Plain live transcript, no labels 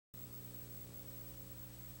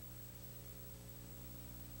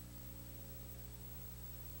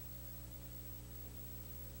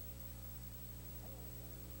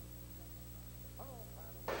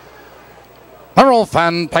Daryl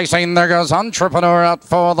fan pacing. There goes Entrepreneur out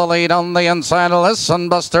for the lead on the inside. Listen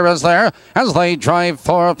Buster is there as they drive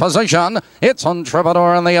for position. It's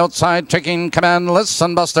Entrepreneur on the outside taking command.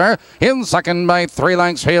 Listen Buster in second by 3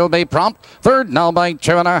 lengths. He'll be prompt. Third now by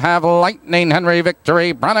 2.5. Lightning Henry,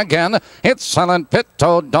 Victory Brannigan. It's Silent Pit,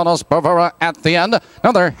 O'Donnell's Bravura at the end.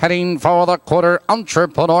 Now they're heading for the quarter.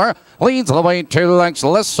 Entrepreneur leads the way 2 lengths.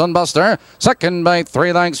 Listen Buster second by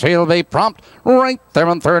 3 lengths. He'll be prompt right there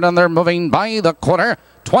in third, and they're moving by the quarter.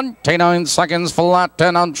 29 seconds flat,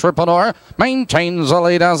 and Entrepreneur maintains the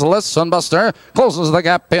lead as Listen Buster closes the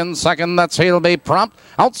gap in second. That's He'll Be Prompt.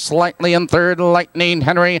 Out slightly in third, Lightning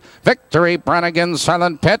Henry, Victory Brannigan,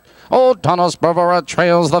 Silent Pit. O'Donnell's Bravura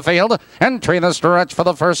trails the field. Entry the stretch for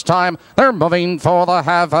the first time. They're moving for the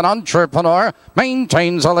half, and Entrepreneur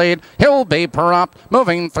maintains the lead. He'll Be Prompt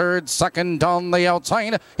moving third, second on the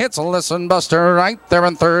outside. It's Listen Buster right there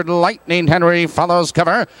in third. Lightning Henry follows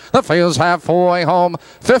cover. The field's halfway home.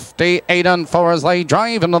 58 and 4 as they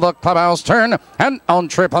drive into the clubhouse turn, and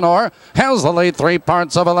Entrepreneur has the lead 3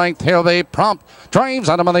 parts of a length. He'll Be Prompt drives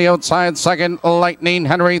at him on the outside second. Lightning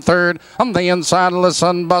Henry third. On the inside,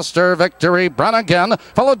 Listen Buster, Victory Brannigan,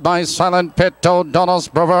 followed by Silent Pit, O'Donnell's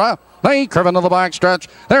Bravura. They curve into the backstretch.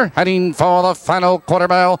 They're heading for the final quarter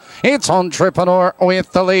mile. It's Entrepreneur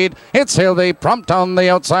with the lead. It's He'll Be Prompt on the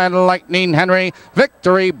outside. Lightning Henry,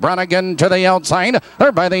 Victory Brannigan to the outside.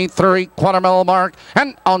 They're by the 3/4 mile mark,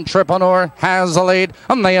 and Entrepreneur has the lead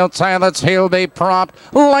on the outside. That's He'll Be Prompt,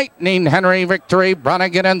 Lightning Henry, Victory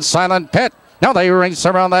Brannigan, and Silent Pit. Now they race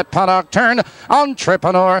around that paddock turn.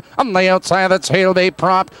 Entrepreneur on the outside. That's He'll Be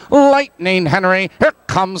Prompt, Lightning Henry. Here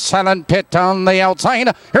comes Silent Pit on the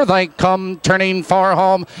outside. Here they come turning for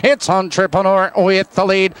home. It's Entrepreneur with the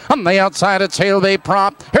lead. On the outside, it's He'll Be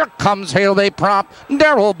Prompt. Here comes He'll Be Prompt.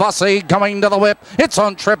 Daryl Busse going to the whip. It's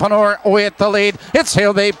Entrepreneur with the lead. It's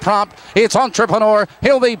He'll Be Prompt. It's Entrepreneur.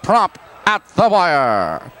 He'll Be Prompt at the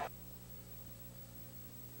wire.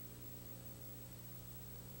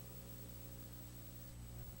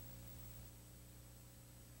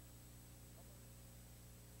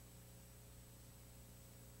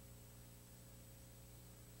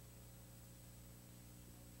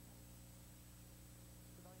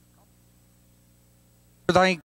 They